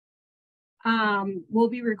We'll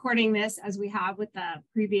be recording this as we have with the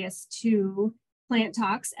previous two plant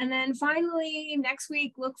talks. And then finally, next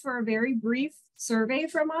week, look for a very brief survey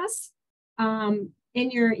from us. In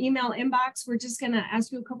your email inbox, we're just going to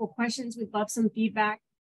ask you a couple questions. We'd love some feedback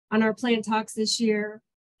on our plant talks this year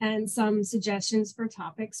and some suggestions for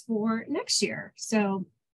topics for next year. So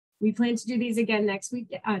we plan to do these again next week,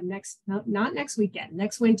 next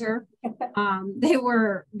winter. They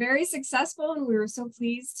were very successful and we were so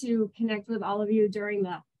pleased to connect with all of you during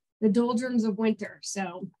the doldrums of winter.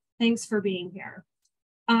 So thanks for being here.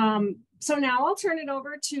 So now I'll turn it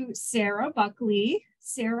over to Sarah Buckley.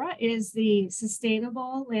 Sarah is the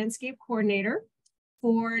Sustainable Landscape Coordinator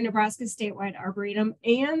for Nebraska Statewide Arboretum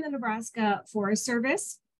and the Nebraska Forest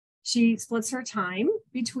Service. She splits her time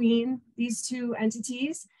between these two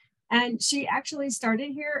entities, and she actually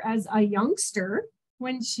started here as a youngster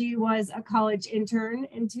when she was a college intern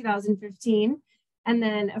in 2015, and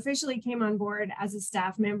then officially came on board as a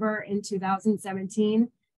staff member in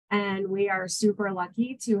 2017. And we are super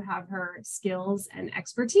lucky to have her skills and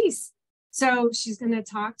expertise. So she's going to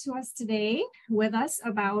talk to us today with us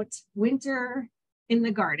about winter in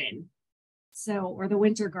the garden. Or the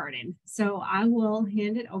winter garden. So I will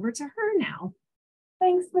hand it over to her now.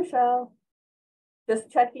 Thanks, Michelle.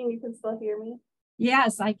 Just checking you can still hear me.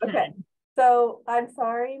 Yes, I can. Okay. So I'm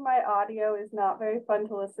sorry my audio is not very fun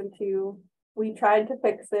to listen to. We tried to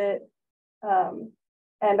fix it.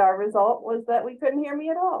 And our result was that we couldn't hear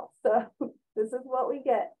me at all. So this is what we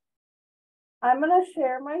get. I'm going to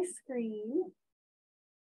share my screen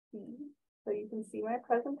so you can see my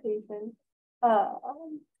presentation.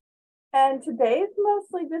 And today it's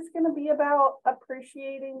mostly just going to be about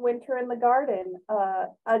appreciating winter in the garden.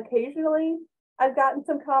 Occasionally, I've gotten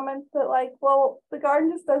some comments that like, well, the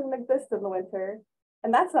garden just doesn't exist in the winter.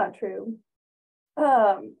 And that's not true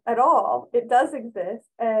at all. It does exist.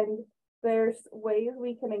 And there's ways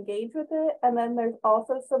we can engage with it. And then there's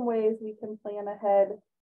also some ways we can plan ahead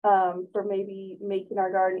for maybe making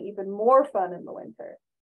our garden even more fun in the winter.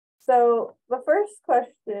 So the first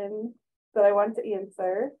question that I want to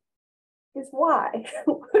answer is why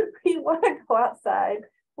would we want to go outside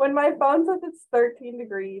when my phone says it's 13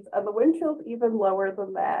 degrees and the wind chill's even lower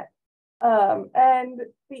than that? And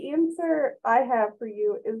the answer I have for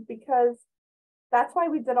you is because that's why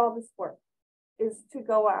we did all this work, is to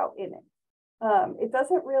go out in it. It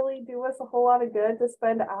doesn't really do us a whole lot of good to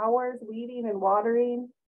spend hours weeding and watering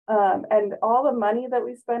and all the money that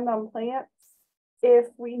we spend on plants if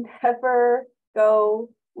we never go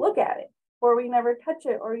look at it, or we never touch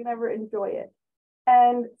it, or we never enjoy it.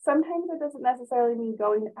 And sometimes it doesn't necessarily mean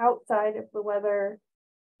going outside if the weather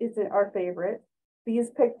isn't our favorite.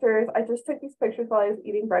 These pictures, I just took these pictures while I was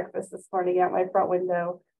eating breakfast this morning out my front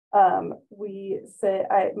window.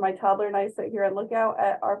 My toddler and I sit here and look out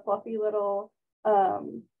at our fluffy little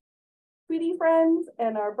sweetie friends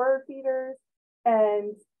and our bird feeders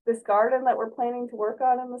and this garden that we're planning to work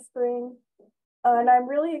on in the spring. And I'm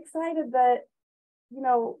really excited that, you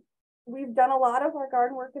know, we've done a lot of our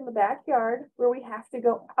garden work in the backyard where we have to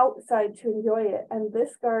go outside to enjoy it. And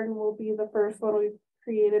this garden will be the first one we've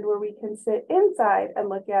created where we can sit inside and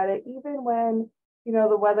look at it, even when, you know,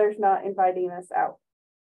 the weather's not inviting us out.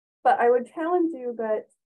 But I would challenge you that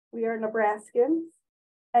we are Nebraskans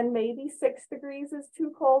and maybe 6 degrees is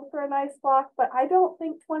too cold for a nice walk, but I don't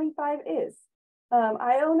think 25 is.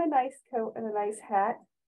 I own a nice coat and a nice hat,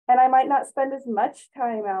 and I might not spend as much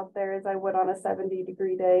time out there as I would on a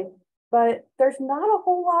 70-degree day, but there's not a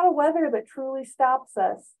whole lot of weather that truly stops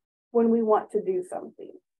us when we want to do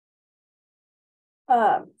something.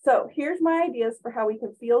 So here's my ideas for how we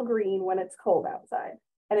can feel green when it's cold outside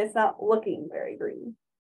and it's not looking very green.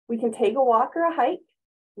 We can take a walk or a hike.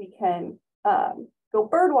 We can go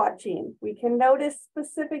bird watching. We can notice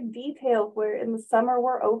specific details where in the summer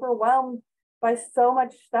we're overwhelmed by so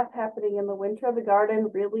much stuff happening. In the winter, the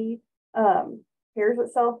garden really tears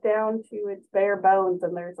itself down to its bare bones,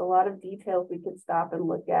 and there's a lot of details we can stop and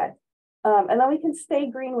look at. And then we can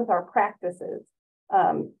stay green with our practices.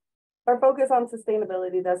 Our focus on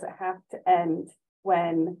sustainability doesn't have to end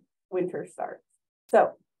when winter starts.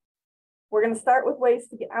 So we're going to start with ways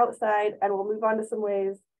to get outside, and we'll move on to some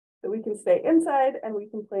ways that we can stay inside and we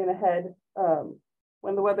can plan ahead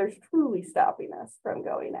when the weather's truly stopping us from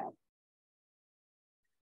going out.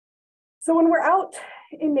 So when we're out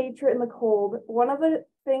in nature in the cold, one of the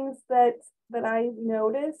things that I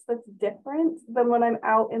notice that's different than when I'm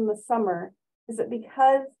out in the summer is that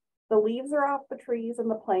because the leaves are off the trees and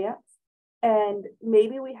the plants, and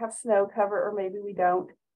maybe we have snow cover or maybe we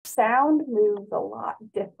don't, sound moves a lot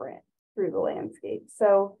different through the landscape.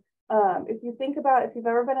 So if you think about if you've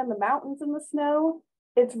ever been in the mountains in the snow,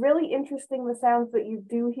 it's really interesting the sounds that you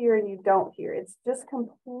do hear and you don't hear. It's just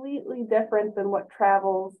completely different than what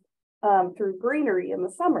travels through greenery in the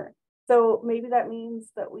summer. So maybe that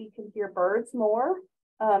means that we can hear birds more.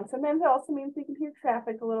 Sometimes it also means we can hear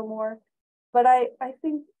traffic a little more. But I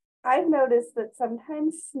think I've noticed that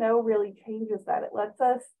sometimes snow really changes that. It lets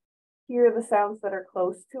us hear the sounds that are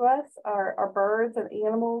close to us, our birds and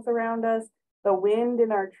animals around us, the wind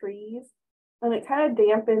in our trees, and it kind of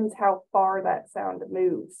dampens how far that sound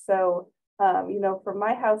moves. So, from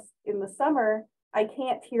my house in the summer, I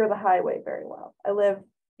can't hear the highway very well. I live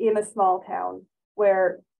in a small town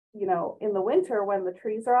where, in the winter when the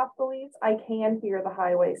trees are off the leaves, I can hear the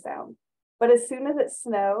highway sound. But as soon as it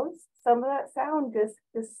snows, some of that sound just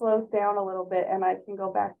slows down a little bit, and I can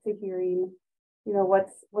go back to hearing,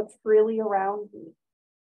 what's really around me.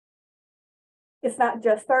 It's not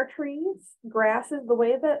just our trees, grasses, the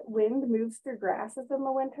way that wind moves through grasses in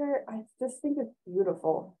the winter, I just think it's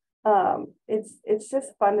beautiful. It's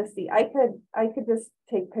just fun to see. I could just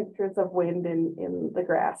take pictures of wind in the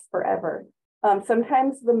grass forever.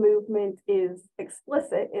 Sometimes the movement is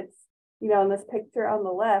explicit. It's, in this picture on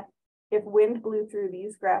the left, if wind blew through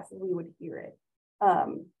these grasses, we would hear it.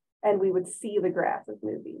 And we would see the grasses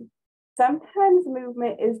moving. Sometimes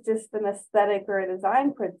movement is just an aesthetic or a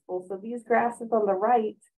design principle. So these grasses on the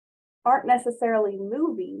right aren't necessarily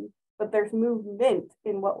moving, but there's movement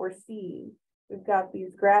in what we're seeing. We've got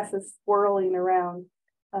these grasses swirling around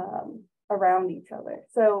each other.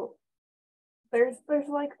 So there's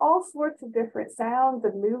like all sorts of different sounds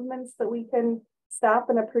and movements that we can stop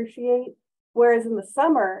and appreciate. Whereas in the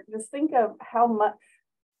summer, just think of how much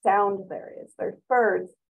sound there is. There's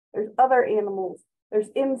birds, there's other animals, there's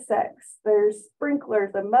insects, there's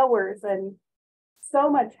sprinklers and mowers, and so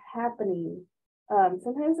much happening.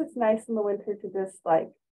 Sometimes it's nice in the winter to just like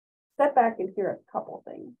step back and hear a couple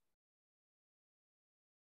things.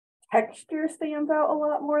 Texture stands out a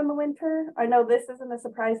lot more in the winter. I know this isn't a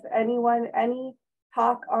surprise to anyone. Any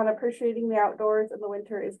talk on appreciating the outdoors in the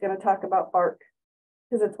winter is going to talk about bark,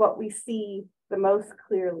 because it's what we see the most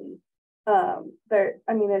clearly.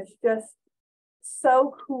 It's just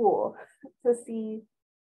so cool to see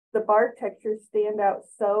the bark texture stand out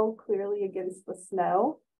so clearly against the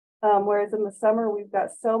snow. Whereas in the summer, we've got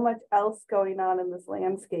so much else going on in this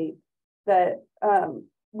landscape that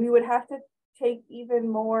we would have to take even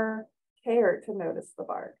more care to notice the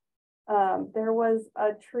bark. There was a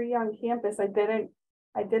tree on campus. I didn't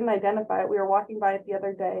identify it. We were walking by it the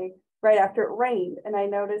other day right after it rained, and I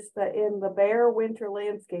noticed that in the bare winter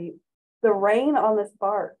landscape, the rain on this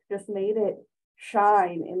bark just made it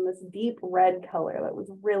shine in this deep red color that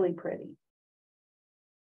was really pretty.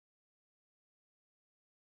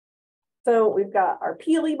 So we've got our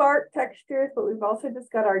peely bark textures, but we've also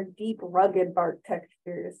just got our deep rugged bark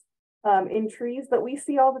textures in trees that we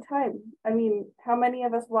see all the time. I mean, how many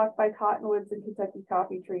of us walk by cottonwoods and Kentucky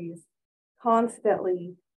coffee trees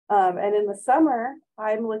constantly? And in the summer,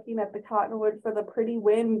 I'm looking at the cottonwood for the pretty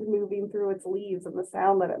wind moving through its leaves and the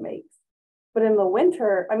sound that it makes. But in the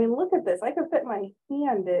winter, I mean, look at this. I could fit my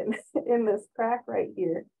hand in this crack right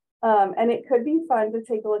here. And it could be fun to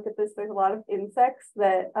take a look at this. There's a lot of insects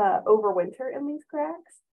that overwinter in these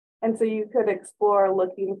cracks. And so you could explore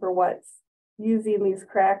looking for what's using these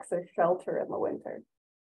cracks as shelter in the winter.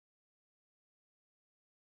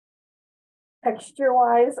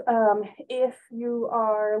 Texture-wise, if you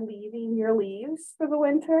are leaving your leaves for the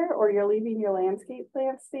winter or you're leaving your landscape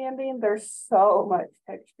plants standing, there's so much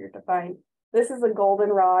texture to find. This is a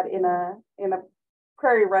goldenrod in a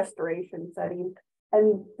prairie restoration setting.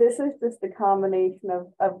 And this is just a combination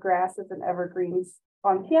of grasses and evergreens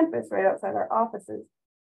on campus right outside our offices.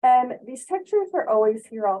 And these textures are always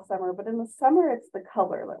here all summer, but in the summer, it's the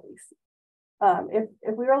color that we see.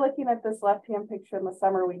 If we were looking at this left-hand picture in the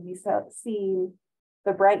summer, we'd be seeing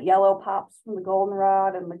the bright yellow pops from the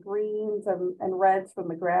goldenrod and the greens and reds from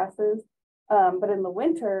the grasses. But in the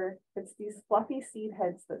winter, it's these fluffy seed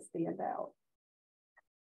heads that stand out.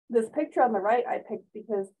 This picture on the right I picked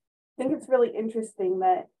because I think it's really interesting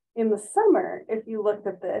that in the summer, if you looked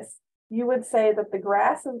at this, you would say that the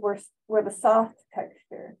grasses were the soft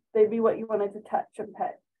texture. They'd be what you wanted to touch and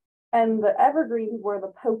pet. And the evergreens were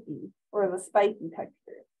the pokey or the spiky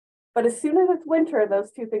texture. But as soon as it's winter,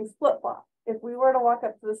 those two things flip-flop. If we were to walk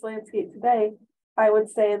up to this landscape today, I would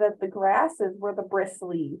say that the grasses were the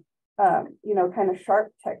bristly, kind of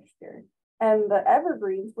sharp texture. And the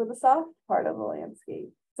evergreens were the soft part of the landscape.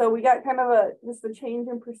 So we got kind of just a change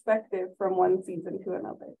in perspective from one season to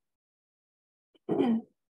another.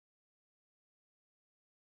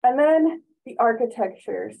 And then the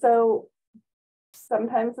architecture. So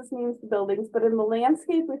Sometimes this means the buildings, but in the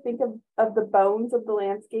landscape, we think of the bones of the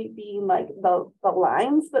landscape being like the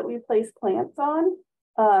lines that we place plants on,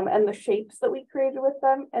 and the shapes that we created with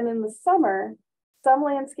them. And in the summer, some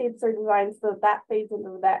landscapes are designed so that fades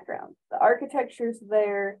into the background. The architecture's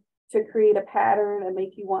there to create a pattern and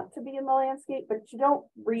make you want to be in the landscape, but you don't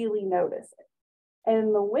really notice it. And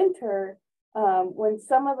in the winter, when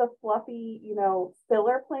some of the fluffy,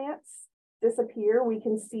 filler plants disappear, we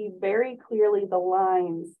can see very clearly the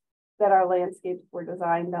lines that our landscapes were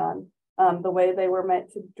designed on, the way they were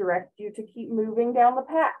meant to direct you to keep moving down the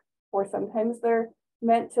path, or sometimes they're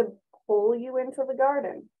meant to pull you into the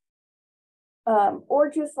garden. Or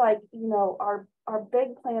just like, our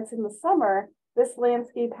big plants in the summer, this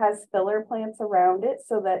landscape has filler plants around it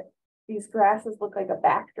so that these grasses look like a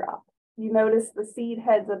backdrop. You notice the seed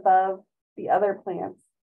heads above the other plants,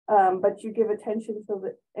 but you give attention to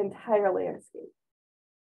the entire landscape.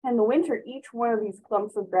 In the winter, each one of these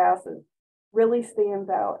clumps of grasses really stands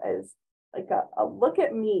out as like a look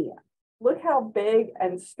at me, look how big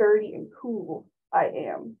and sturdy and cool I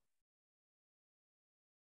am.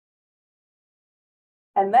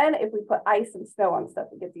 And then if we put ice and snow on stuff,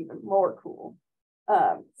 it gets even more cool.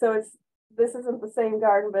 So this isn't the same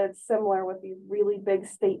garden, but it's similar with these really big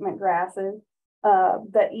statement grasses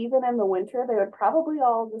that even in the winter, they would probably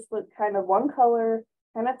all just look kind of one color,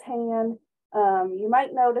 kind of tan. You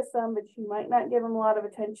might notice them, but you might not give them a lot of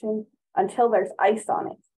attention until there's ice on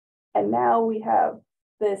it. And now we have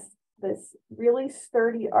this really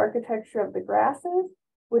sturdy architecture of the grasses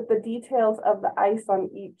with the details of the ice on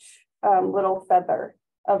each little feather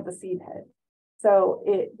of the seed head. So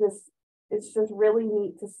it's just really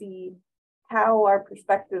neat to see how our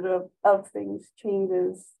perspective of things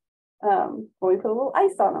changes when we put a little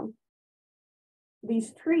ice on them.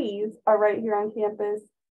 These trees are right here on campus,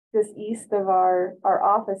 just east of our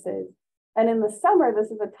offices. And in the summer,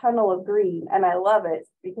 this is a tunnel of green, and I love it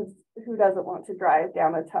because who doesn't want to drive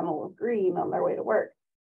down a tunnel of green on their way to work?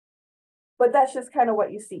 But that's just kind of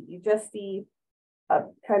what you see. You just see a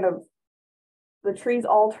kind of the trees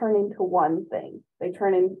all turn into one thing. They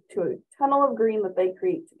turn into a tunnel of green that they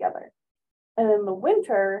create together. And in the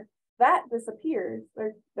winter, that disappears.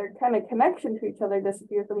 Their kind of connection to each other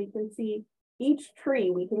disappears, and we can see each tree.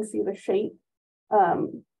 We can see the shape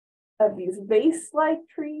of these vase-like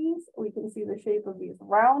trees. We can see the shape of these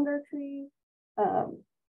rounder trees.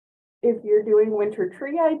 If you're doing winter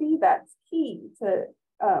tree ID, that's key to,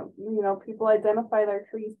 people identify their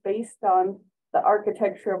trees based on the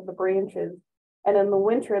architecture of the branches. And in the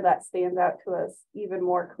winter, that stands out to us even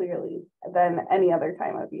more clearly than any other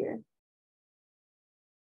time of year.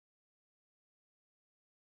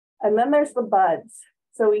 And then there's the buds.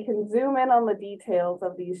 So we can zoom in on the details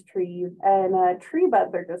of these trees, and tree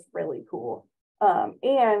buds are just really cool.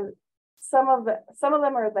 And some of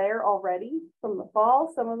them are there already from the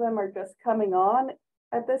fall. Some of them are just coming on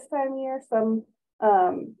at this time of year. Some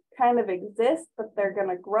kind of exist, but they're going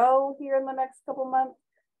to grow here in the next couple months.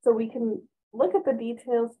 So we can look at the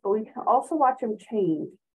details, but we can also watch them change.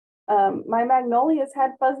 My magnolia's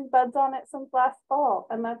had fuzzy buds on it since last fall,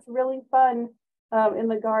 and that's really fun in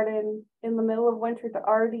the garden in the middle of winter to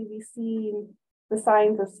already be seeing the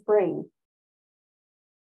signs of spring.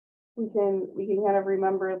 We can kind of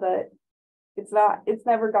remember that it's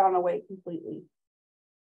never gone away completely.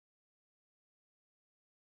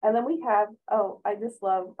 And then we have, I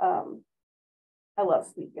love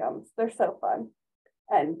sweet gums. They're so fun.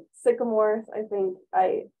 And sycamores, I think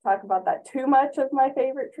I talk about that too much as my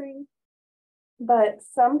favorite tree. But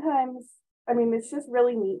sometimes, it's just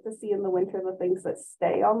really neat to see in the winter the things that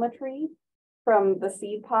stay on the tree, from the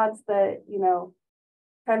seed pods that,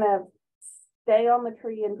 kind of stay on the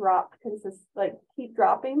tree and keep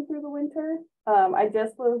dropping through the winter. I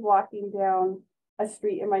just was walking down a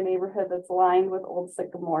street in my neighborhood that's lined with old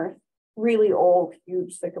sycamores, really old,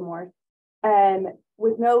 huge sycamores. And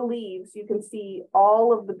with no leaves, you can see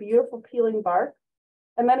all of the beautiful peeling bark.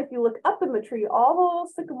 And then if you look up in the tree, all the little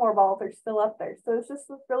sycamore balls are still up there. So it's just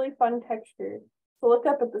this really fun texture to look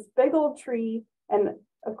up at this big old tree. And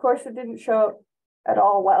of course, it didn't show up at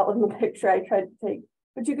all well in the picture I tried to take,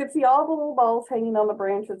 but you could see all the little balls hanging on the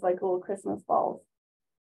branches like little Christmas balls.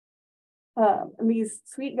 And these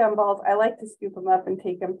sweet gum balls, I like to scoop them up and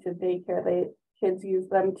take them to daycare. Kids use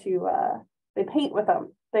them they paint with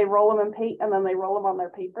them. They roll them in paint and then they roll them on their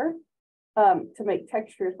paper to make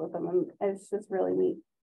textures with them. And it's just really neat.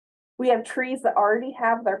 We have trees that already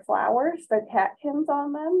have their flowers, their catkins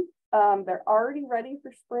on them. They're already ready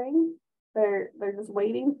for spring. They're just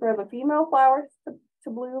waiting for the female flowers to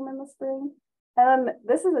bloom in the spring. And then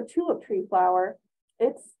this is a tulip tree flower.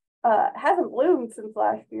 It's hasn't bloomed since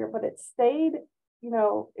last year, but it stayed you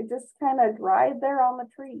know, it just kind of dried there on the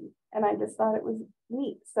tree. And I just thought it was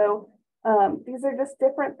neat. So these are just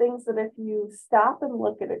different things that if you stop and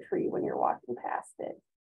look at a tree when you're walking past it,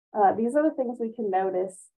 these are the things we can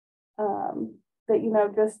notice that, you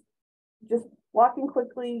know, just walking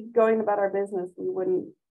quickly, going about our business, we wouldn't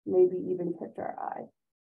maybe even catch our eye.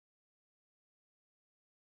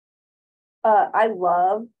 I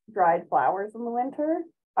love dried flowers in the winter.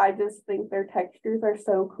 I just think their textures are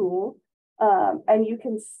so cool. And you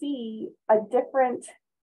can see a different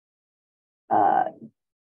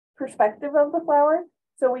perspective of the flower.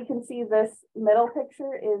 So we can see this middle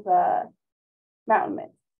picture is a mountain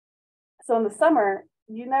mint. So in the summer,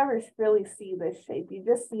 you never really see this shape. You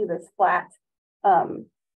just see this flat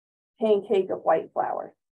pancake of white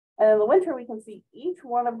flower. And in the winter, we can see each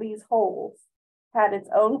one of these holes had its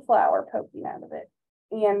own flower poking out of it.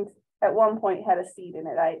 And at one point had a seed in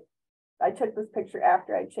it. I took this picture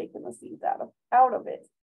after I'd shaken the seeds out of it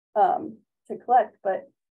to collect, but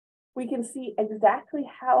we can see exactly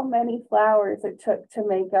how many flowers it took to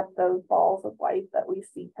make up those balls of white that we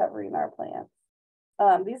see covering our plants.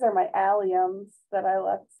 These are my alliums that I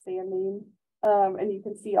left standing, and you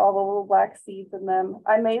can see all the little black seeds in them.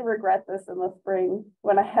 I may regret this in the spring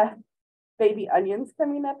when I have baby onions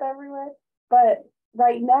coming up everywhere, but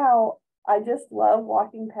right now, I just love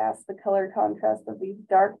walking past the color contrast of these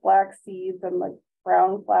dark black seeds and the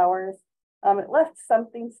brown flowers. It left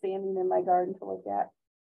something standing in my garden to look at.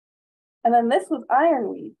 And then this was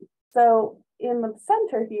ironweed. So in the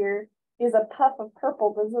center here is a puff of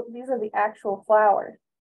purple. These are the actual flowers.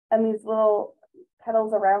 And these little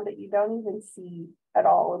petals around it, you don't even see at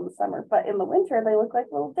all in the summer. But in the winter, they look like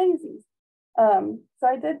little daisies. So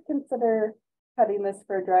I did consider cutting this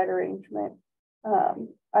for a dried arrangement.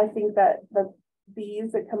 I think that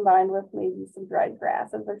these that combined with maybe some dried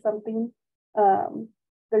grasses or something,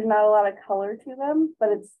 there's not a lot of color to them, but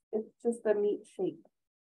it's just a neat shape.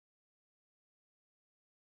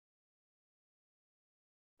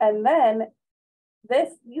 And then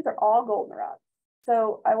these are all goldenrods.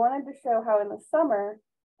 So I wanted to show how in the summer,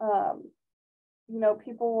 you know,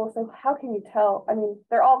 people will say, how can you tell? I mean,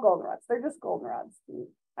 they're all goldenrods. They're just goldenrods.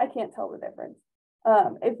 I can't tell the difference.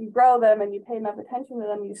 If you grow them and you pay enough attention to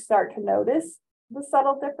them, you start to notice the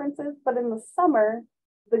subtle differences. But in the summer,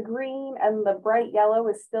 the green and the bright yellow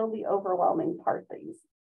is still the overwhelming part that you see.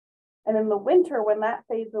 And in the winter, when that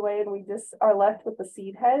fades away and we just are left with the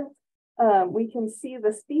seed heads, we can see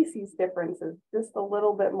the species differences just a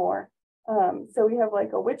little bit more. So we have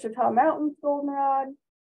like a Wichita Mountains goldenrod.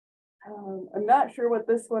 I'm not sure what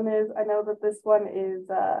this one is. I know that this one is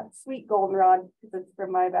sweet goldenrod because it's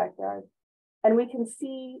from my backyard. And we can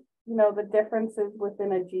see, you know, the differences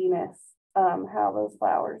within a genus, how those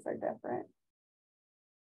flowers are different.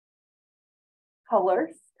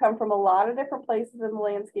 Colors come from a lot of different places in the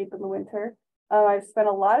landscape in the winter. I've spent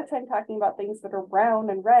a lot of time talking about things that are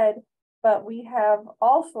brown and red, but we have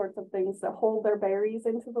all sorts of things that hold their berries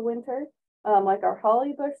into the winter, like our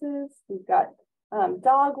holly bushes. We've got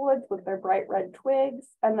dogwoods with their bright red twigs.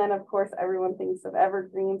 And then, of course, everyone thinks of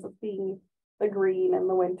evergreens as being the green in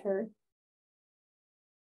the winter.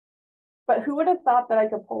 But who would have thought that I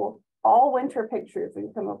could pull all winter pictures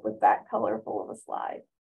and come up with that colorful of a slide?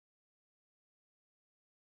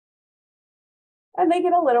 And they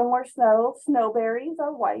get a little more snow. Snowberries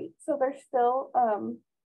are white, so they're still,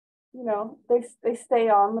 you know, they stay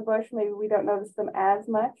on the bush. Maybe we don't notice them as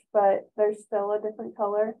much, but they're still a different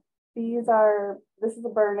color. This is a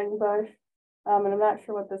burning bush, and I'm not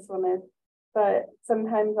sure what this one is, but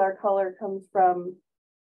sometimes our color comes from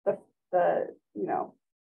the you know,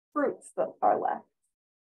 fruits that are left.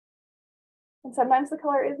 And sometimes the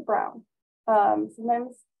color is brown.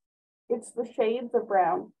 Sometimes it's the shades of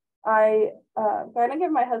brown. I kind of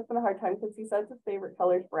give my husband a hard time because he says his favorite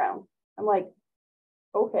color is brown. I'm like,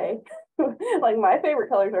 okay. Like my favorite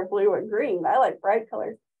colors are blue and green. I like bright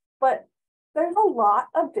colors, but there's a lot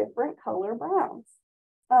of different color browns.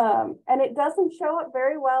 And it doesn't show up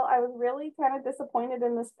very well. I was really kind of disappointed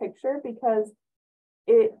in this picture because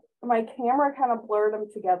my camera kind of blurred them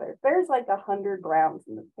together. There's like 100 browns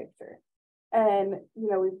in this picture. And, you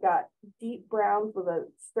know, we've got deep browns with a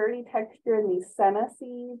sturdy texture in these senna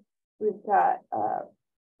seeds. We've got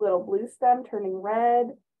little blue stem turning red.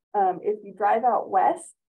 If you drive out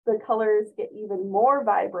west, the colors get even more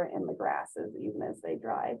vibrant in the grasses, even as they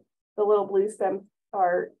dry. The little blue stems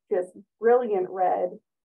are just brilliant red.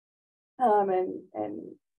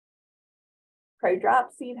 And prairie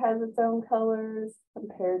drop seed has its own colors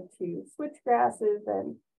compared to switch grasses.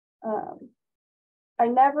 And I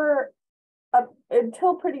never,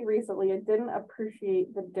 until pretty recently, I didn't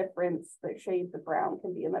appreciate the difference that shades of brown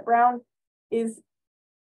can be. And that brown is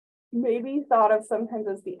maybe thought of sometimes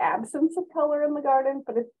as the absence of color in the garden,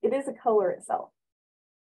 but it is a color itself.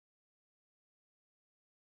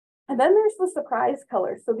 And then there's the surprise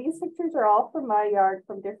colors. So these pictures are all from my yard,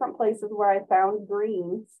 from different places where I found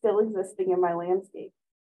green still existing in my landscape.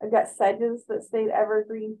 I've got sedges that stayed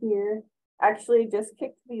evergreen here. Actually, just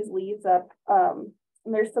kicked these leaves up. And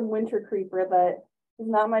there's some winter creeper that is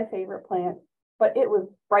not my favorite plant, but it was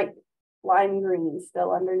bright lime green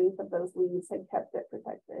still underneath of those leaves, had kept it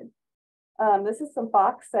protected. This is some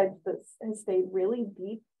fox sedge that has stayed really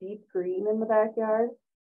deep green in the backyard.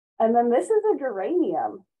 And then this is a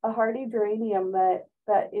geranium, a hardy geranium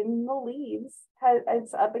that in the leaves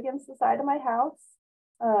it's up against the side of my house.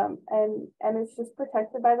 And it's just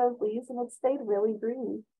protected by those leaves, and it stayed really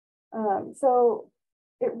green. So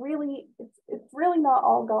it's really not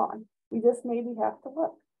all gone. We just maybe have to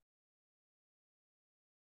look.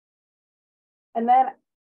 And then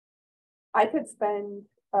I could spend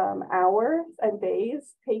hours and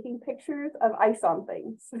days taking pictures of ice on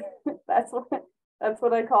things. That's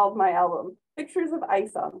what I called my album, pictures of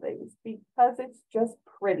ice on things, because it's just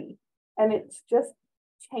pretty, and it's just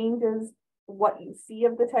changes what you see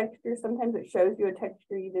of the texture. Sometimes it shows you a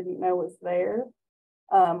texture you didn't know was there,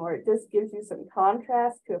 or it just gives you some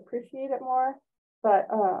contrast to appreciate it more. But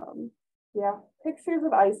yeah, pictures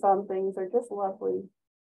of ice on things are just lovely.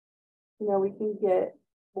 You know, we can get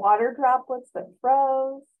water droplets that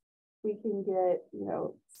froze. We can get, you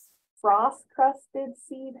know, frost crusted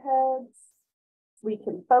seed heads. We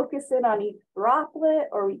can focus in on each droplet,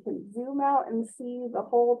 or we can zoom out and see the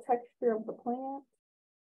whole texture of the plant.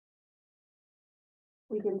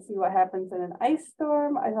 We can see what happens in an ice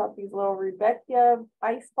storm. I thought these little Rebecca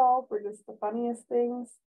ice balls were just the funniest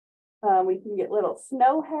things. We can get little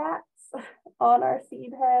snow hats on our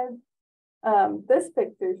seed heads. This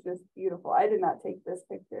picture is just beautiful. I did not take this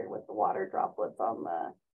picture with the water droplets on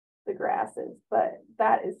the grasses, but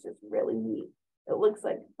that is just really neat. It looks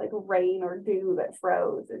like rain or dew that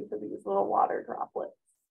froze into these little water droplets.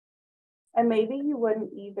 And maybe you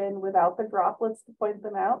wouldn't even, without the droplets to point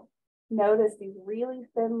them out, notice these really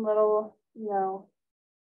thin little, you know,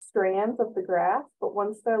 strands of the grass, but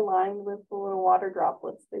once they're lined with the little water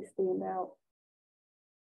droplets, they stand out.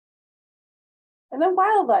 And then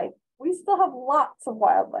wildlife. We still have lots of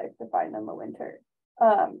wildlife to find in the winter.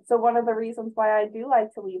 So one of the reasons why I do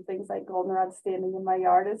like to leave things like goldenrod standing in my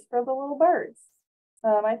yard is for the little birds.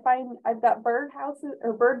 I find I've got bird houses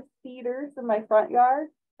or bird feeders in my front yard,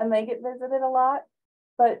 and they get visited a lot,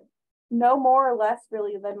 but no more or less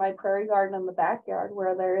really than my prairie garden in the backyard,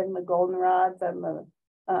 where they're in the goldenrods and the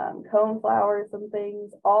coneflowers and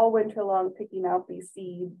things all winter long, picking out these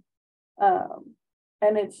seeds.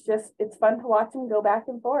 And it's fun to watch them go back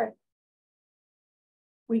and forth.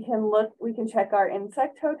 We can check our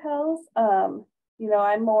insect hotels. You know,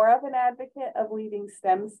 I'm more of an advocate of leaving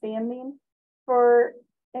stems standing for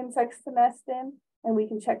insects to nest in, and we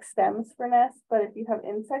can check stems for nests. But if you have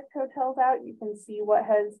insect hotels out, you can see what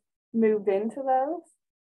has moved into those.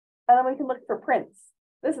 And then we can look for prints.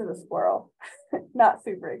 This is a squirrel, not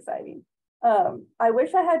super exciting. I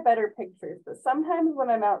wish I had better pictures, but sometimes when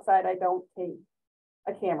I'm outside, I don't take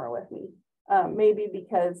a camera with me. Maybe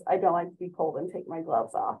because I don't like to be cold and take my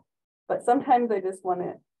gloves off, but sometimes I just want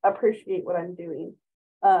to appreciate what I'm doing.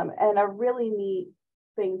 And a really neat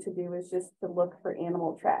thing to do is just to look for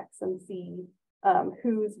animal tracks and see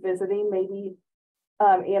who's visiting. Maybe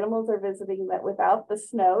animals are visiting that without the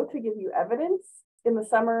snow to give you evidence. In the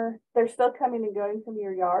summer, they're still coming and going from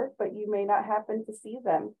your yard, but you may not happen to see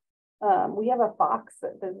them. We have a fox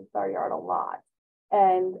that visits our yard a lot.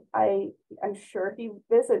 And I'm sure he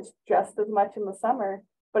visits just as much in the summer,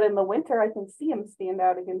 but in the winter, I can see him stand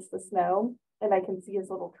out against the snow, and I can see his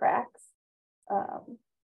little tracks.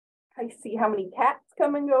 I see how many cats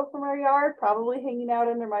come and go from our yard, probably hanging out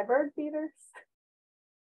under my bird feeders.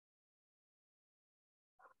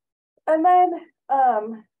 And then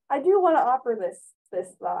I do want to offer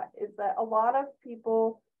this thought, is that a lot of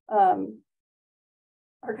people are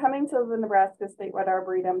coming to the Nebraska Statewide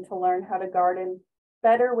Arboretum to learn how to garden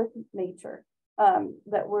better with nature,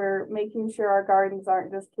 that we're making sure our gardens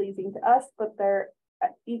aren't just pleasing to us, but they're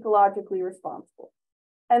ecologically responsible.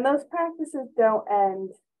 And those practices don't end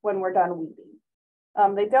when we're done weeding.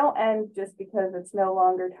 They don't end just because it's no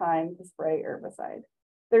longer time to spray herbicide.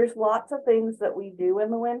 There's lots of things that we do in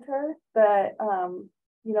the winter that,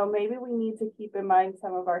 you know, maybe we need to keep in mind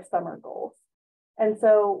some of our summer goals. And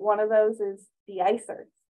so one of those is de-icers.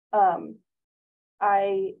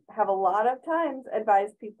 I have a lot of times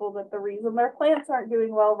advised people that the reason their plants aren't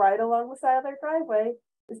doing well right along the side of their driveway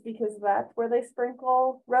is because that's where they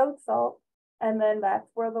sprinkle road salt, and then that's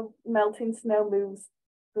where the melting snow moves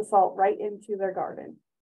the salt right into their garden.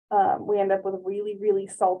 We end up with really, really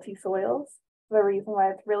salty soils. The reason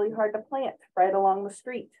why it's really hard to plant right along the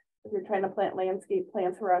street if you're trying to plant landscape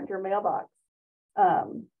plants around your mailbox.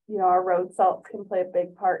 You know, our road salts can play a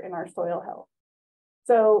big part in our soil health.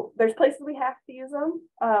 So there's places we have to use them.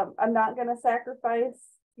 I'm not going to sacrifice,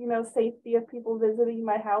 you know, safety of people visiting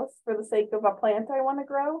my house for the sake of a plant I want to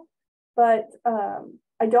grow. But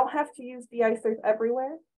I don't have to use de-icers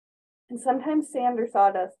everywhere. And sometimes sand or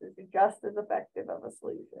sawdust is just as effective of a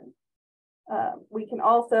solution. We can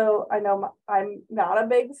also, I know I'm not a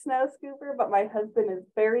big snow scooper, but my husband is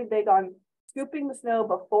very big on scooping the snow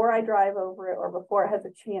before I drive over it or before it has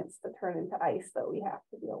a chance to turn into ice that we have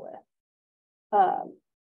to deal with.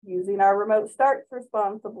 Using our remote starts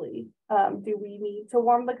responsibly. Do we need to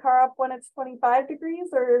warm the car up when it's 25 degrees,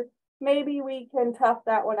 or maybe we can tough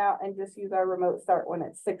that one out and just use our remote start when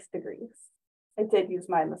it's 6 degrees? I did use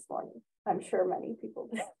mine this morning. I'm sure many people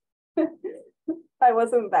did. I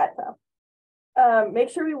wasn't that tough. Make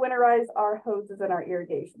sure we winterize our hoses and our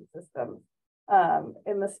irrigation systems.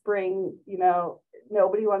 In the spring, you know,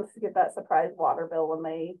 nobody wants to get that surprise water bill when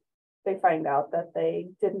they find out that they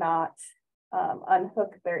did not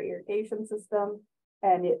unhook their irrigation system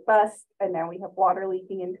and it busts, and now we have water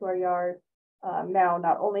leaking into our yard. Now,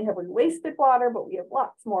 not only have we wasted water, but we have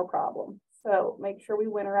lots more problems. So make sure we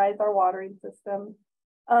winterize our watering system.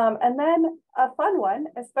 And then a fun one,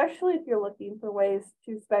 especially if you're looking for ways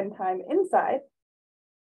to spend time inside,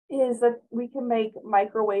 is that we can make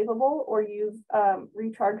microwavable or use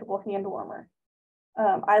rechargeable hand warmer.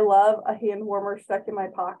 I love a hand warmer stuck in my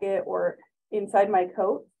pocket or inside my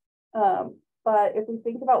coat. But if we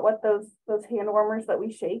think about what those hand warmers that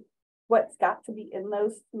we shake, what's got to be in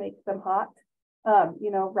those to make them hot, you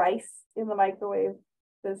know, rice in the microwave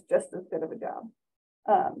does just as good of a job.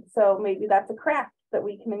 So maybe that's a craft that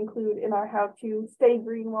we can include in our how to stay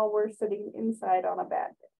green while we're sitting inside on a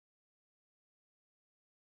bad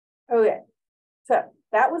day. Okay, so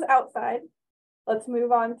that was outside. Let's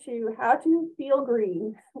move on to how to feel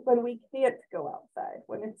green when we can't go outside,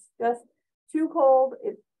 when it's just too cold,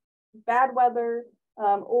 it's bad weather,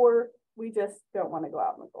 or we just don't want to go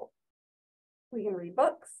out in the cold. We can read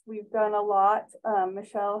books. We've done a lot.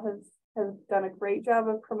 Michelle has done a great job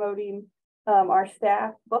of promoting our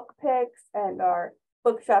staff book picks and our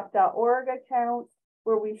bookshop.org account,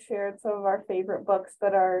 where we've shared some of our favorite books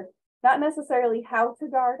that are not necessarily how to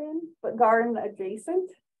garden, but garden adjacent.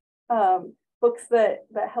 Books that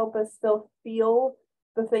help us still feel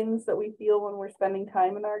the things that we feel when we're spending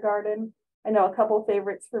time in our garden. I know a couple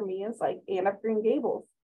favorites for me is like Anne of Green Gables.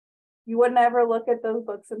 You would never look at those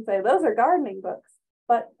books and say, those are gardening books,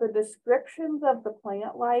 but the descriptions of the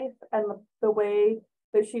plant life and the way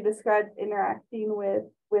that she describes interacting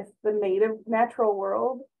with the natural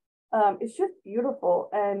world is just beautiful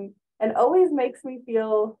and always makes me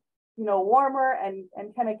feel, you know, warmer and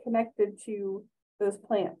kind of connected to those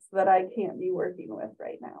plants that I can't be working with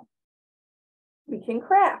right now. We can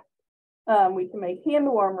craft. We can make hand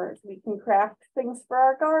warmers. We can craft things for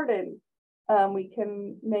our garden. We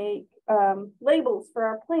can make labels for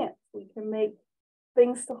our plants. We can make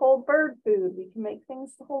things to hold bird food. We can make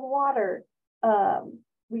things to hold water.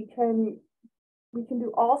 We can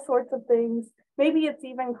do all sorts of things. Maybe it's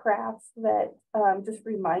even crafts that just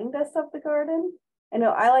remind us of the garden. I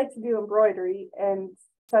know I like to do embroidery, and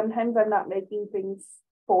sometimes I'm not making things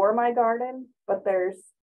for my garden, but there's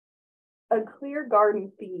a clear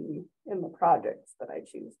garden theme in the projects that I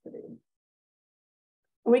choose to do.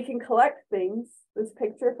 We can collect things. This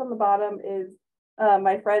picture from the bottom is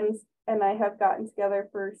my friends and I have gotten together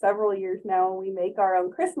for several years now, and we make our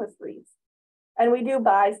own Christmas wreaths. And we do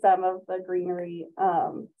buy some of the greenery,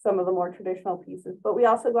 some of the more traditional pieces, but we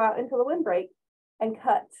also go out into the windbreak and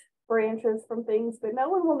cut branches from things that no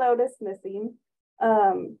one will notice missing.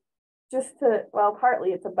 Just to, well,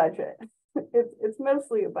 partly it's a budget. It's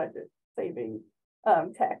mostly a budget saving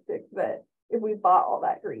tactic that if we bought all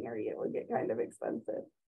that greenery, it would get kind of expensive.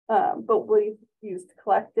 But we've used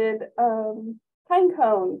collected pine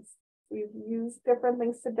cones. We've used different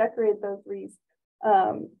things to decorate those wreaths.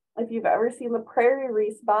 If you've ever seen the prairie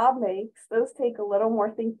wreaths Bob makes, those take a little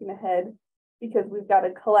more thinking ahead because we've got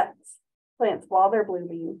to collect plants while they're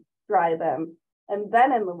blooming, dry them, and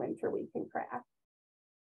then in the winter we can craft.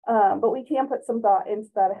 But we can put some thought into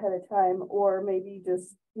that ahead of time, or maybe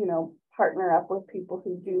just, you know, partner up with people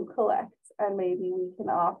who do collect, and maybe we can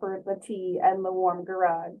offer the tea and the warm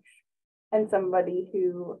garage, and somebody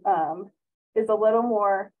who is a little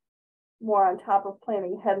more on top of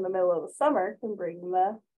planning ahead in the middle of the summer can bring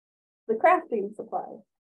the crafting supplies.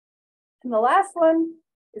 And the last one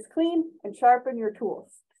is clean and sharpen your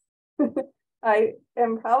tools. I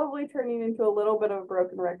am probably turning into a little bit of a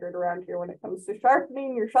broken record around here when it comes to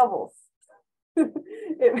sharpening your shovels.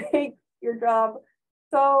 It makes your job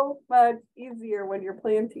so much easier when you're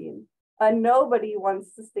planting. Nobody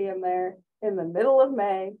wants to stand there in the middle of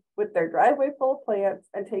May with their driveway full of plants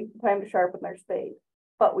and take the time to sharpen their spade.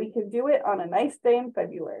 But we can do it on a nice day in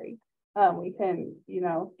February. We can,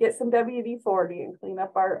 get some WD-40 and clean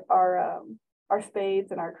up our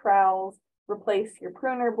spades and our trowels, replace your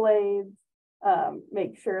pruner blades,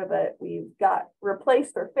 make sure that we've got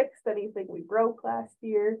replaced or fixed anything we broke last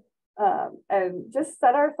year, and just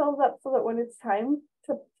set ourselves up so that when it's time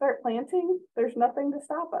to start planting, there's nothing to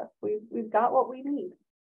stop us. We've got what we need.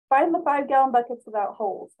 Find the 5-gallon buckets without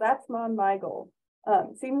holes. That's my goal.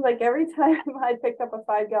 Seems like every time I pick up a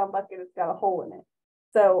 5-gallon bucket, it's got a hole in it.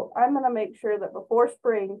 So I'm going to make sure that before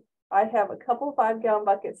spring, I have a couple 5-gallon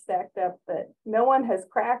buckets stacked up that no one has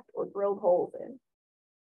cracked or drilled holes in.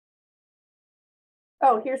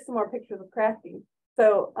 Oh, here's some more pictures of crafting.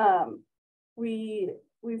 So I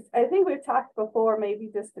think we've talked before, maybe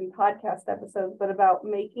just in podcast episodes, but about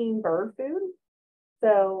making bird food.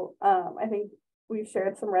 So I think we've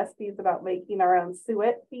shared some recipes about making our own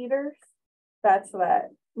suet feeders. That's that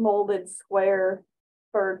molded square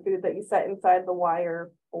bird food that you set inside the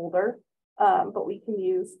wire holder. But we can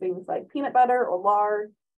use things like peanut butter or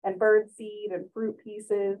lard and bird seed and fruit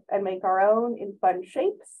pieces and make our own in fun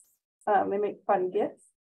shapes. They make fun gifts.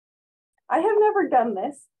 I have never done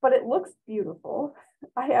this, but it looks beautiful.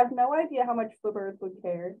 I have no idea how much the birds would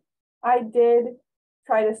care. I did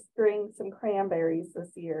try to string some cranberries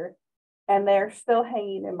this year, and they're still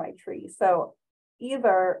hanging in my tree. So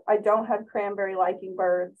either I don't have cranberry liking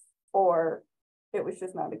birds, or it was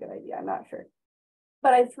just not a good idea. I'm not sure.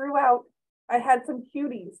 But I had some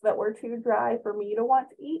cuties that were too dry for me to want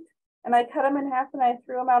to eat. And I cut them in half and I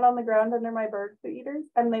threw them out on the ground under my bird feeders,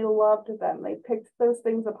 and they loved them. They picked those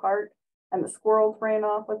things apart, and the squirrels ran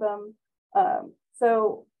off with them.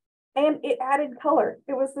 And it added color.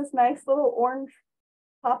 It was this nice little orange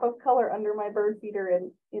pop of color under my bird feeder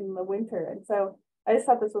in the winter. And so I just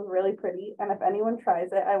thought this was really pretty. And if anyone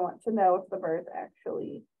tries it, I want to know if the birds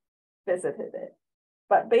actually visited it.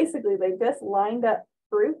 But basically, they just lined up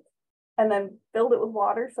fruit and then filled it with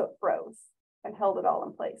water so it froze and held it all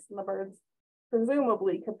in place. And the birds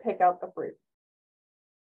presumably could pick out the fruit.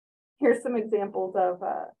 Here's some examples of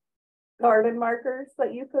garden markers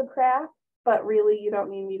that you could craft, but really you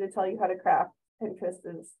don't need me to tell you how to craft. Pinterest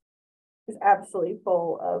is absolutely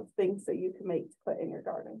full of things that you can make to put in your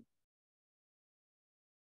garden.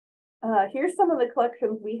 Here's some of the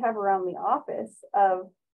collections we have around the office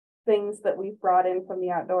of things that we've brought in from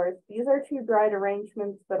the outdoors. These are 2 dried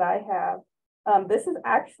arrangements that I have. This is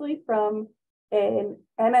actually from an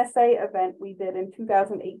NSA event we did in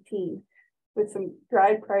 2018 with some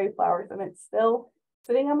dried prairie flowers, and it's still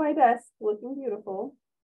sitting on my desk looking beautiful.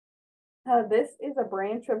 This is a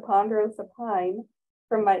branch of ponderosa pine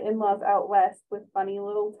from my in-laws out west with funny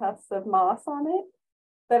little tufts of moss on it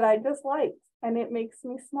that I just liked, and it makes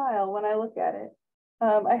me smile when I look at it.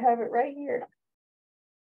 I have it right here.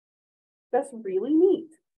 That's really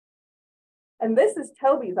neat. And this is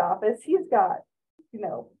Toby's office. He's got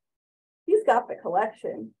the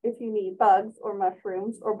collection. If you need bugs or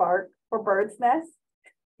mushrooms or bark or bird's nests,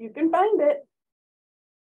 you can find it.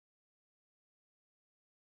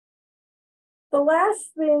 The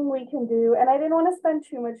last thing we can do, and I didn't want to spend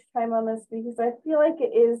too much time on this because I feel like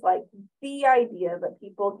it is like the idea that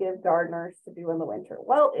people give gardeners to do in the winter.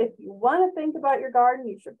 Well, if you want to think about your garden,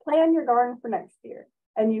 you should plan your garden for next year.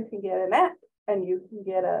 And you can get an app, and you can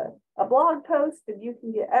get a blog post, and you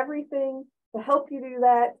can get everything to help you do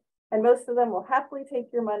that. And most of them will happily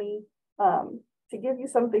take your money to give you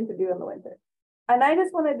something to do in the winter. And I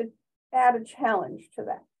just wanted to add a challenge to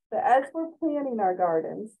that as we're planning our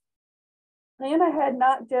gardens, plan ahead,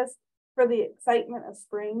 not just for the excitement of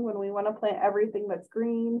spring when we want to plant everything that's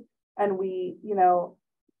green and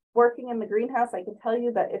working in the greenhouse, I can tell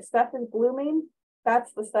you that if stuff is blooming,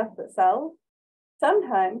 that's the stuff that sells.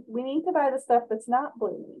 Sometimes we need to buy the stuff that's not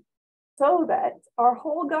blooming so that our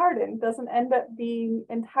whole garden doesn't end up being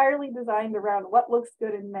entirely designed around what looks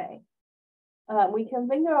good in May. We can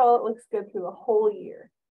think about what looks good through a whole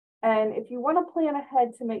year. And if you want to plan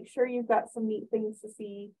ahead to make sure you've got some neat things to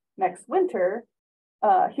see next winter,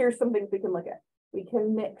 here's some things we can look at. We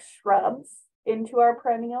can mix shrubs into our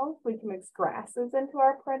perennials. We can mix grasses into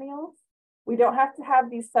our perennials. We don't have to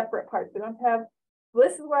have these separate parts. We don't have,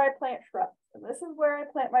 this is where I plant shrubs, and this is where I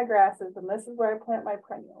plant my grasses, and this is where I plant my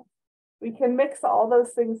perennials. We can mix all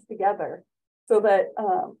those things together so that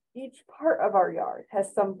each part of our yard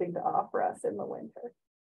has something to offer us in the winter.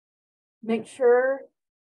 Make sure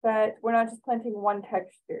that we're not just planting one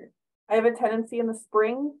texture. I have a tendency in the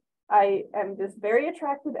spring, I am just very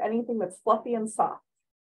attracted to anything that's fluffy and soft,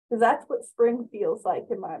 because that's what spring feels like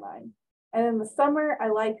in my mind. And in the summer, I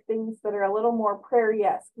like things that are a little more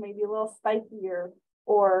prairie-esque, maybe a little spikier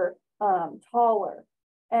or taller.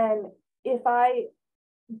 And if I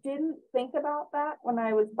didn't think about that when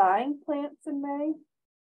I was buying plants in May,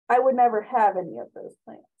 I would never have any of those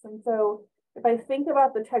plants. And so if I think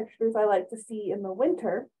about the textures I like to see in the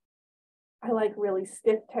winter, I like really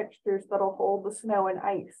stiff textures that'll hold the snow and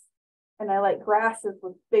ice. And I like grasses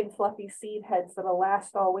with big fluffy seed heads that'll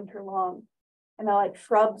last all winter long. And I like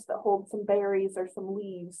shrubs that hold some berries or some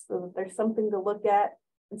leaves so that there's something to look at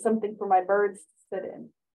and something for my birds to sit in.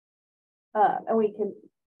 And we can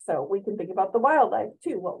think about the wildlife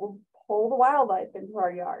too. What will pull the wildlife into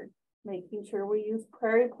our yard? Making sure we use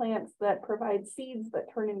prairie plants that provide seeds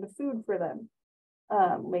that turn into food for them.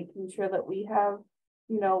 Making sure that we have,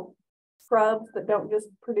 shrubs that don't just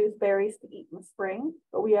produce berries to eat in the spring,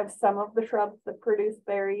 but we have some of the shrubs that produce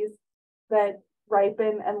berries that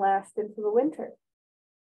ripen and last into the winter.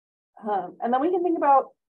 And then we can think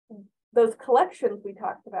about those collections we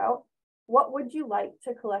talked about. What would you like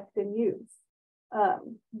to collect and use?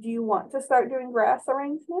 Do you want to start doing grass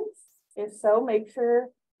arrangements? If so, make sure,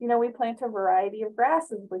 we plant a variety of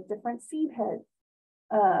grasses with different seed heads.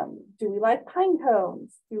 Do we like pine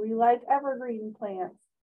cones? Do we like evergreen plants?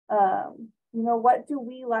 What do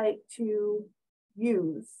we like to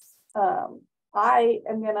use?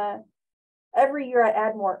 Every year I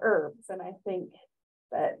add more herbs, and I think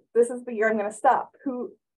that this is the year I'm going to stop.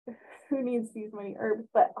 Who needs these many herbs?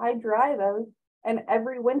 But I dry those, and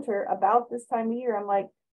every winter about this time of year, I'm like,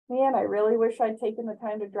 man, I really wish I'd taken the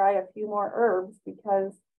time to dry a few more herbs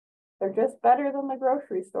because they're just better than the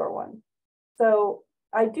grocery store ones. So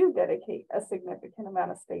I do dedicate a significant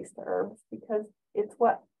amount of space to herbs because it's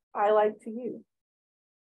what I like to use.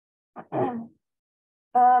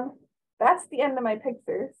 That's the end of my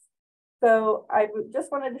pictures. So I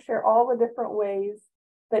just wanted to share all the different ways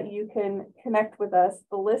that you can connect with us.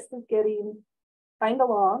 The list is getting kind of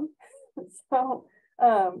long. So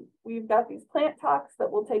we've got these plant talks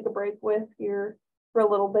that we'll take a break with here for a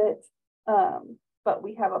little bit. But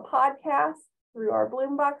we have a podcast through our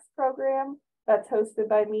Bloombox program that's hosted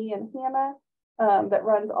by me and Hannah that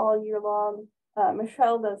runs all year long.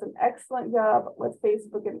 Michelle does an excellent job with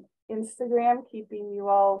Facebook and Instagram, keeping you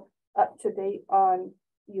all up to date on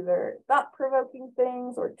either thought-provoking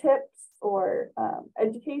things or tips or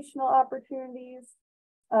educational opportunities.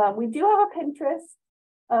 We do have a Pinterest.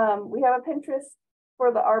 We have a Pinterest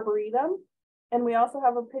for the Arboretum, and we also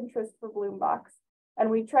have a Pinterest for Bloombox. And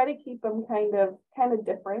we try to keep them kind of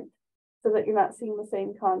different so that you're not seeing the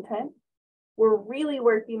same content. We're really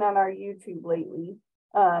working on our YouTube lately.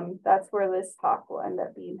 That's where this talk will end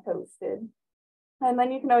up being hosted. And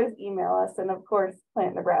then you can always email us. And of course,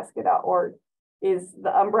 plantnebraska.org is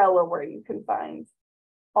the umbrella where you can find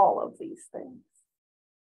all of these things.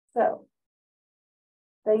 So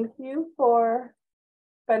thank you for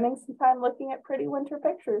spending some time looking at pretty winter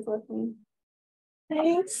pictures with me.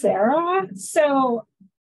 Thanks, Sarah. So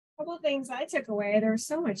a couple of things I took away. There's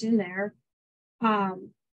so much in there.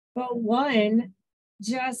 But one,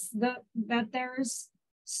 just that there's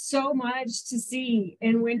so much to see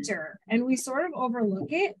in winter and we sort of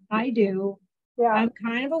overlook it. I do. Yeah. I'm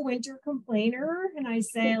kind of a winter complainer and I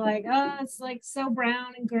say like, oh, it's like so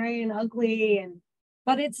brown and gray and ugly,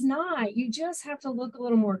 but it's not. You just have to look a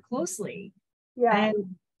little more closely. Yeah.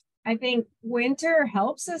 And I think winter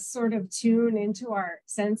helps us sort of tune into our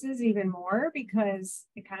senses even more because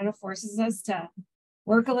it kind of forces us to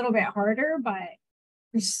work a little bit harder, but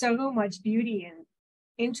there's so much beauty and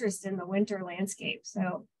interest in the winter landscape.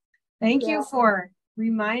 So thank you for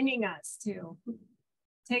reminding us to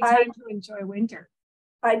take time to enjoy winter.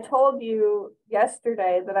 I told you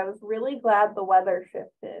yesterday that I was really glad the weather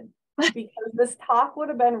shifted because this talk would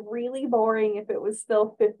have been really boring if it was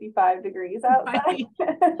still 55 degrees outside.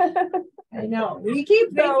 I know. We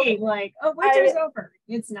keep thinking winter's over.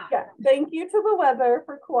 It's not. Yeah. Thank you to the weather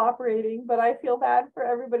for cooperating, but I feel bad for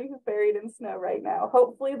everybody who's buried in snow right now.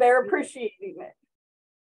 Hopefully they're appreciating it.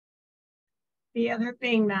 The other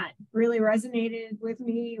thing that really resonated with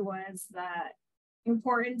me was the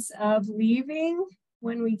importance of leaving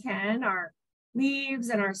when we can our leaves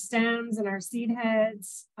and our stems and our seed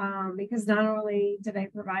heads, because not only do they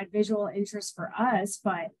provide visual interest for us,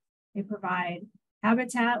 but they provide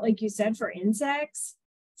habitat, like you said, for insects,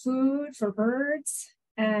 food for birds.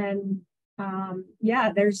 And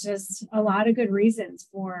there's just a lot of good reasons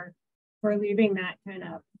for leaving that kind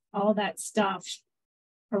of all that stuff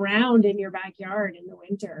around in your backyard in the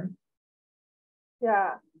winter.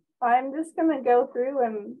 Yeah, I'm just going to go through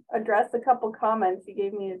and address a couple comments you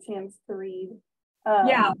gave me a chance to read.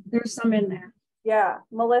 Yeah, there's some in there. Yeah,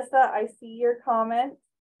 Melissa, I see your comment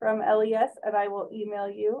from LES and I will email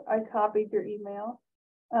you. I copied your email.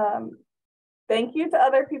 Thank you to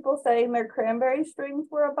other people saying their cranberry strings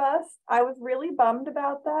were a bust. I was really bummed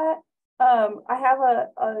about that. I have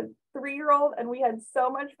a 3-year-old and we had so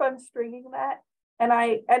much fun stringing that. And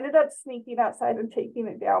I ended up sneaking outside and taking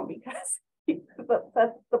it down because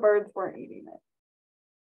the birds weren't eating it.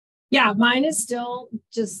 Yeah, mine is still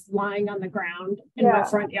just lying on the ground in my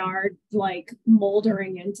front yard, like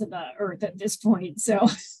moldering into the earth at this point. So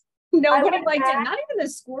nobody liked it, not even the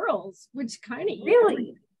squirrels, which kind of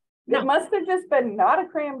really. It must have just been not a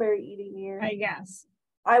cranberry eating year. I guess.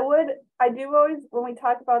 I do always, when we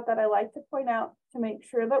talk about that, I like to point out to make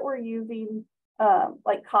sure that we're using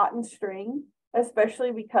like cotton string,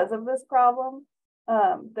 especially because of this problem.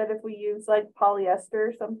 That if we use like polyester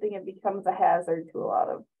or something, it becomes a hazard to a lot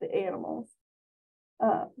of the animals.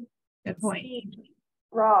 Good point.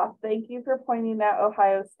 Roth, thank you for pointing out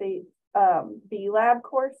Ohio State bee lab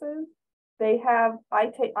courses. They have,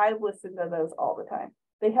 I listen to those all the time.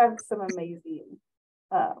 They have some amazing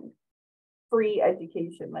free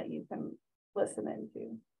education that you can listen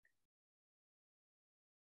into.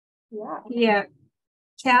 Yeah.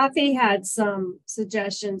 Kathy had some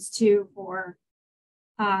suggestions too for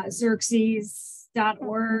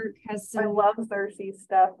Xerxes.org has some. I love Xerxes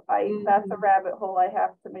stuff. That's a rabbit hole I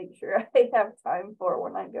have to make sure I have time for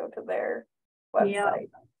when I go to their website. Yeah.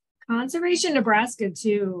 Conservation Nebraska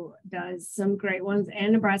too does some great ones,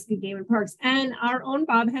 and Nebraska Game and Parks. And our own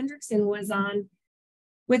Bob Hendrickson was on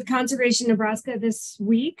with Conservation Nebraska this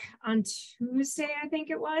week on Tuesday, I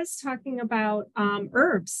think it was, talking about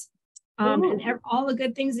herbs. And all the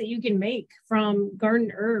good things that you can make from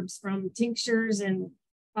garden herbs, from tinctures and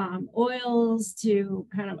oils to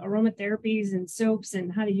kind of aromatherapies and soaps,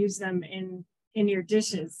 and how to use them in your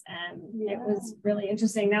dishes. And it was really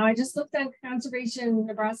interesting. Now I just looked at Conservation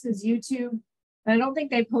Nebraska's YouTube. I don't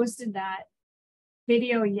think they posted that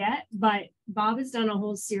video yet, but Bob has done a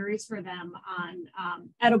whole series for them on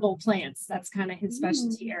edible plants. That's kind of his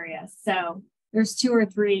specialty area. So there's 2 or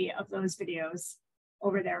 3 of those videos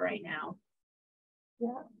over there right now.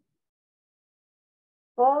 Yeah.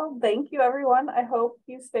 Well, thank you, everyone. I hope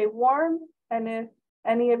you stay warm. And if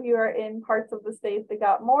any of you are in parts of the state that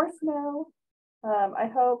got more snow, I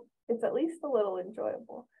hope it's at least a little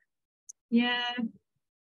enjoyable. Yeah,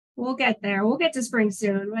 we'll get there. We'll get to spring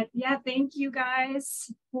soon. But yeah, thank you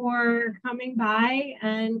guys for coming by.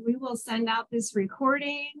 And we will send out this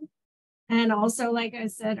recording. And also, like I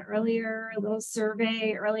said earlier, a little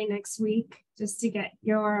survey early next week just to get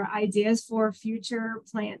your ideas for future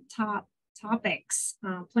plant topics,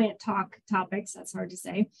 plant talk topics. That's hard to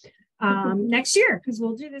say. Next year, because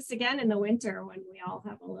we'll do this again in the winter when we all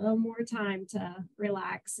have a little more time to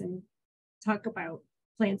relax and talk about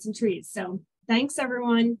plants and trees. So thanks,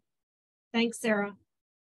 everyone. Thanks, Sarah.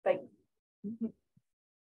 Thanks.